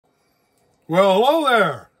Well, hello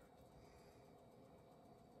there.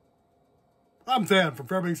 I'm Tan from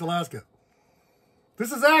Fairbanks, Alaska.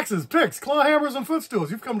 This is Axes, Picks, Claw Hammers, and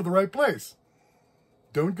Footstools. You've come to the right place.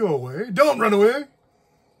 Don't go away. Don't run away.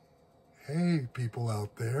 Hey, people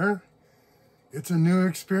out there. It's a new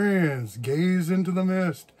experience. Gaze into the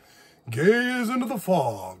mist. Gaze into the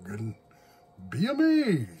fog and be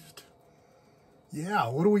amazed. Yeah,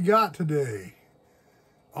 what do we got today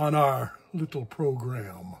on our little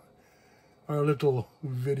program? Our little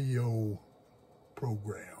video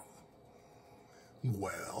program.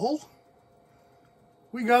 Well,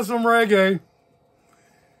 we got some reggae.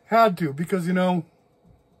 Had to, because, you know,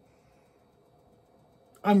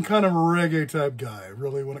 I'm kind of a reggae type guy,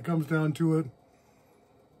 really, when it comes down to it.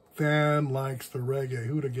 Fan likes the reggae.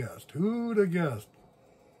 Who'd have guessed? Who'd have guessed?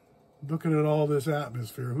 Looking at all this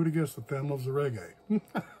atmosphere, who'd have guessed that Fan loves the reggae?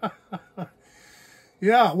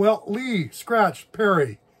 Yeah, well, Lee Scratch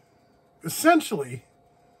Perry, essentially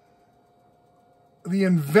the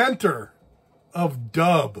inventor of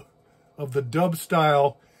dub, of the dub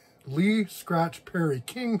style, Lee Scratch Perry,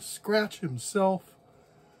 King Scratch himself,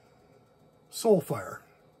 Soulfire,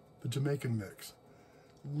 the Jamaican mix.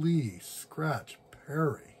 Lee Scratch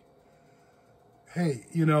Perry. Hey,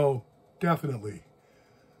 you know, definitely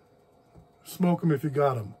smoke them if you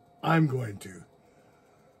got them. I'm going to.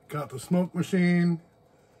 Got the smoke machine.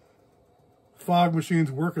 Fog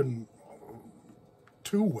machine's working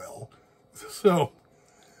too well. So,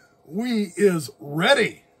 we is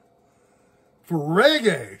ready for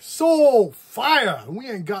reggae, soul, fire. We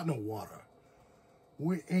ain't got no water.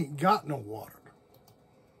 We ain't got no water.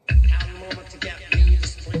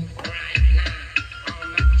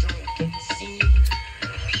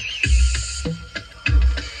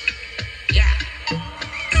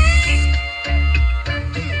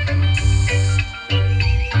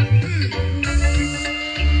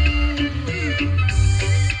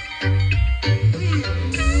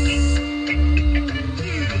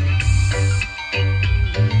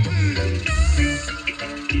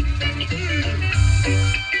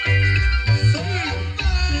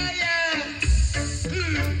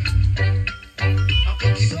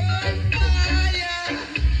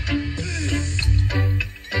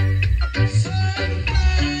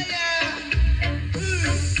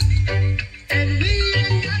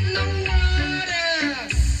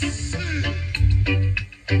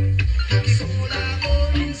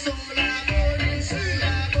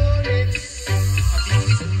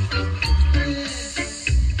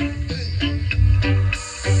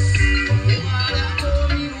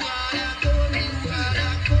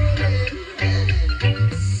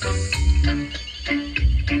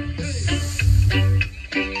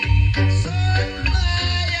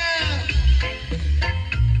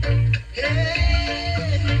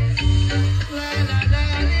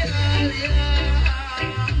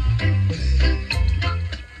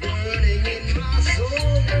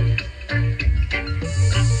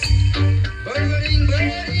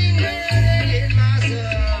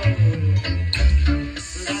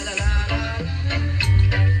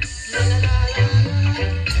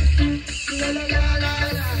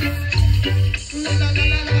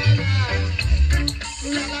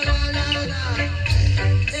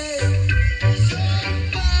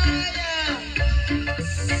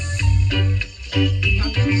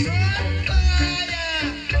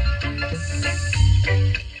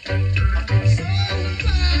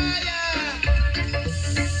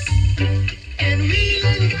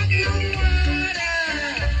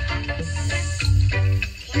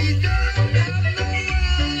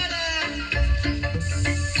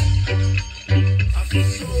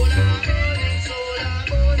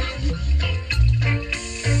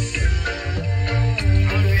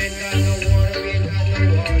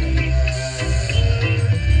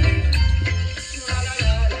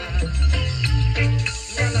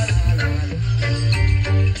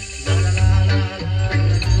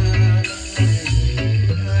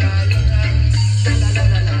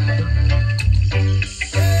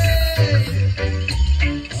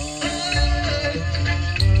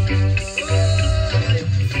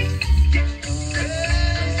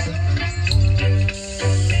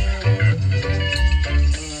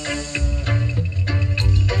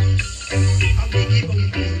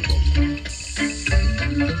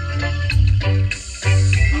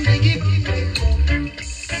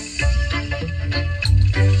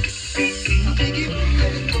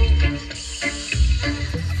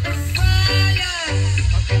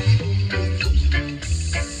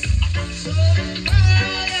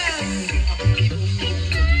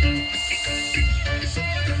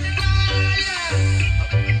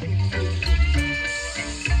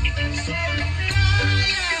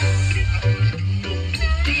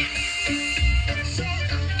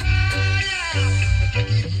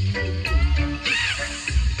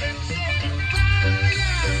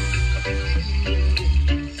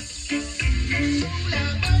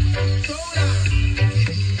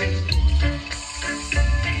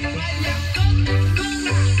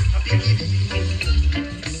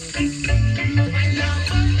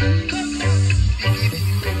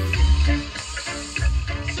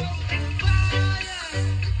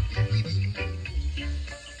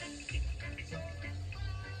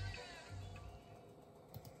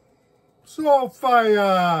 So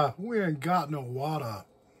fire! We ain't got no water.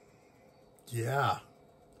 Yeah.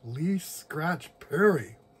 Lee Scratch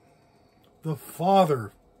Perry. The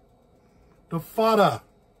father. The fada.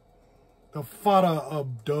 The fada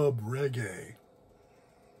of dub reggae.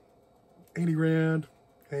 ADRIAN.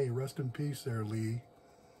 Hey, rest in peace there, Lee.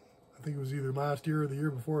 I think it was either last year or the year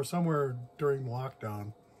before, somewhere during the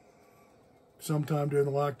lockdown. Sometime during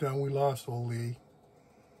the lockdown, we lost old Lee.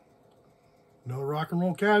 Another rock and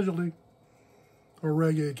roll casualty. Or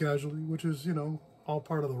reggae casualty, which is, you know, all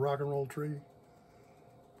part of the rock and roll tree.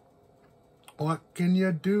 What can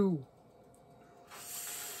you do?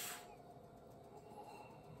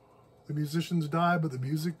 The musicians die, but the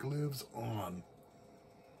music lives on.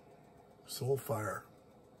 Soulfire.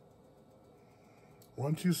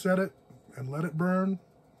 Once you set it and let it burn,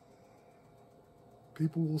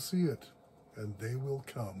 people will see it, and they will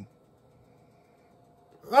come.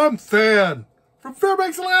 I'm Than from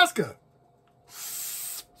Fairbanks, Alaska.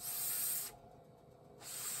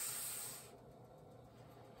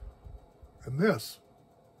 And this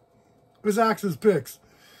is Axe's Picks,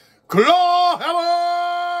 Claw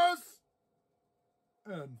Hammers,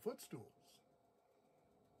 and Footstools.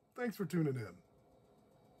 Thanks for tuning in.